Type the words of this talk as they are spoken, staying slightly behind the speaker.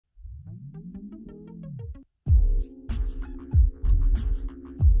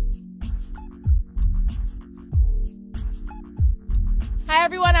Hi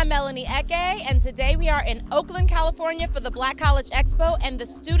everyone, I'm Melanie Eke, and today we are in Oakland, California for the Black College Expo, and the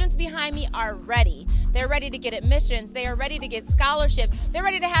students behind me are ready. They're ready to get admissions, they are ready to get scholarships, they're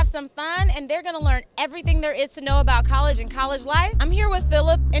ready to have some fun, and they're going to learn everything there is to know about college and college life. I'm here with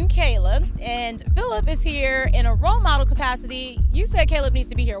Philip and Caleb, and Philip is here in a role model capacity. You said Caleb needs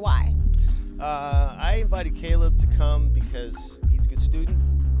to be here. Why? I invited Caleb to come because he's a good student,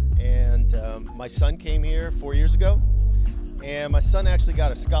 and my son came here 4 years ago. And my son actually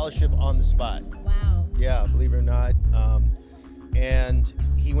got a scholarship on the spot. Wow. Yeah, believe it or not. And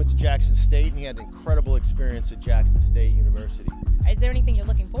he went to Jackson State, and he had an incredible experience at Jackson State University. Is there anything you're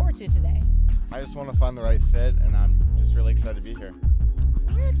looking forward to today? I just want to find the right fit, and I'm just really excited to be here.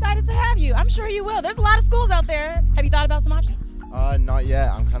 We're excited to have you. I'm sure you will. There's a lot of schools out there. Have you thought about some options? Not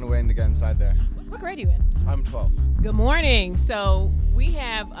yet. I'm kind of waiting to get inside there. What grade are you in? I'm 12. Good morning. So we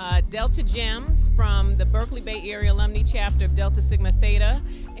have Delta Gems from the Berkeley Bay Area Alumni Chapter of Delta Sigma Theta,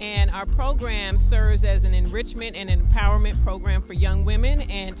 and our program serves as an enrichment and empowerment program for young women.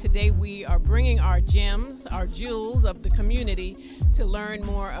 And today we are bringing our gems, our jewels of the community, to learn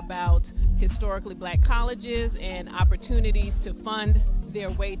more about historically black colleges and opportunities to fund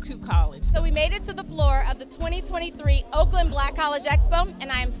their way to college. So we made it to the floor of the 2023 Oakland Black College Expo,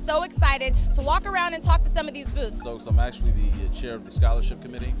 and I am so excited to walk around and talk to some of these booths. So I'm actually the chair of the scholarship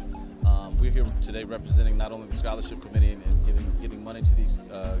committee. We're here today representing not only the scholarship committee and giving money to these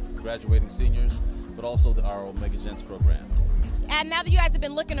graduating seniors, but also our Omega Gents program. And now that you guys have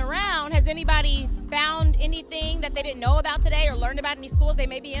been looking around, has anybody found anything that they didn't know about today or learned about any schools they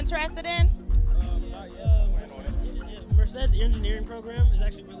may be interested in? Merced's engineering program is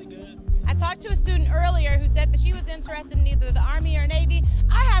actually really good. I talked to a student earlier who said that she was interested in either the Army or Navy.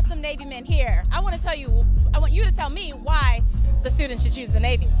 I have some Navy men here. I want you to tell me why the students should choose the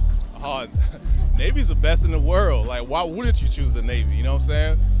Navy. Navy's the best in the world. Like, why wouldn't you choose the Navy? You know what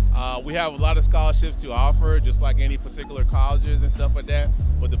I'm saying? We have a lot of scholarships to offer, just like any particular colleges and stuff like that.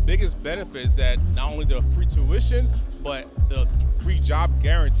 But the biggest benefit is that not only the free tuition, but the free job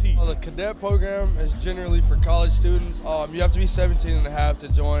guarantee. The cadet program is generally for college students. You have to be 17 and a half to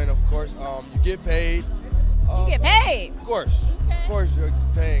join, of course. You get paid. You get paid? Of course. Okay. Of course you're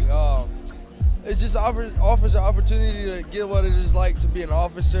paying. It just offers an opportunity to get what it is like to be an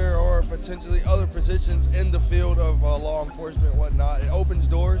officer or potentially other positions in the field of law enforcement and whatnot. It opens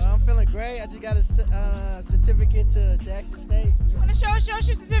doors. I'm feeling great. I just got a certificate to Jackson State. You want to show us your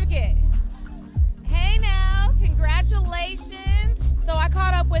certificate? Hey now, congratulations. So I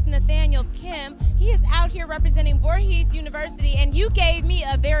caught up with Nathaniel Kim. He is out here representing Voorhees University, and you gave me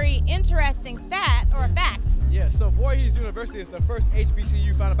a very interesting stat or a fact. Yeah, so Voorhees University is the first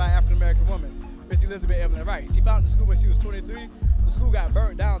HBCU founded by an African-American woman, Miss Elizabeth Evelyn Wright. She founded the school when she was 23. The school got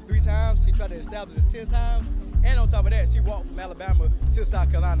burnt down 3 times. She tried to establish it 10 times. And on top of that, she walked from Alabama to South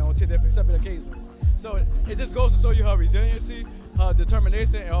Carolina on 10 different separate occasions. So it just goes to show you her resiliency, her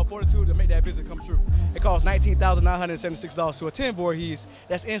determination, and her fortitude to make that vision come true. It costs $19,976 to attend Voorhees.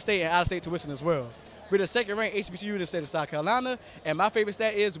 That's in-state and out-of-state tuition as well. We're the second-ranked HBCU in the state of South Carolina, and my favorite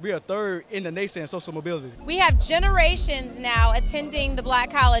stat is we are third in the nation in social mobility. We have generations now attending the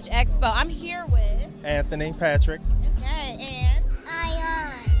Black College Expo. I'm here with Anthony, Patrick. Okay, and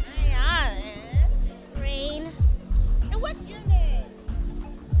Ion, Green. and what's your name?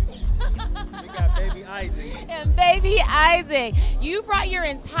 We got baby Isaac. And baby Isaac. You brought your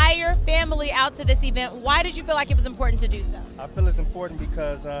entire family out to this event. Why did you feel like it was important to do so? I feel it's important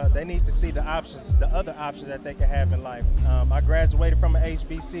because they need to see the options, the other options that they can have in life. I graduated from an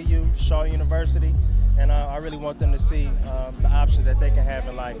HBCU, Shaw University, and I really want them to see the options that they can have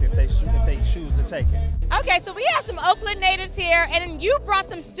in life if they choose to take it. Okay, so we have some Oakland natives here, and you brought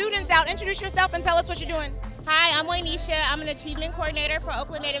some students out. Introduce yourself and tell us what you're doing. Hi, I'm Waynisha. I'm an achievement coordinator for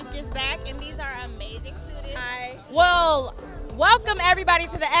Oakland Natives Gives Back, and these are amazing students. Hi. Well, welcome everybody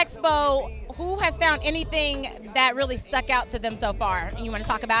to the expo. Who has found anything that really stuck out to them so far? And you want to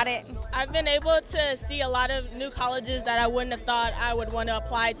talk about it? I've been able to see a lot of new colleges that I wouldn't have thought I would want to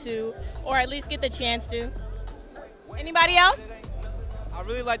apply to, or at least get the chance to. Anybody else? I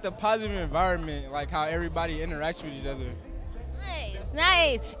really like the positive environment, like how everybody interacts with each other.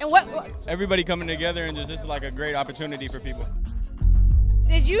 Nice. And what Everybody coming together, and this is like a great opportunity for people.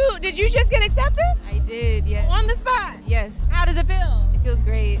 did you just get accepted? I did, yes. On the spot? Yes. How does it feel? It feels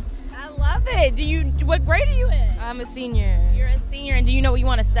great. I love it. What grade are you in? I'm a senior. You're a senior, and do you know what you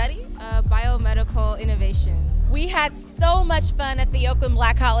want to study? Biomedical innovation. We had so much fun at the Oakland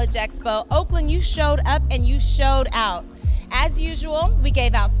Black College Expo. Oakland, you showed up and you showed out. As usual, we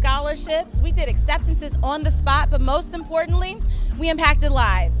gave out scholarships, we did acceptances on the spot, but most importantly, we impacted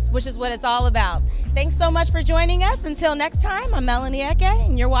lives, which is what it's all about. Thanks so much for joining us. Until next time, I'm Melanie Eke,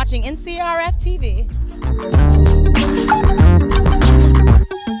 and you're watching NCRF TV.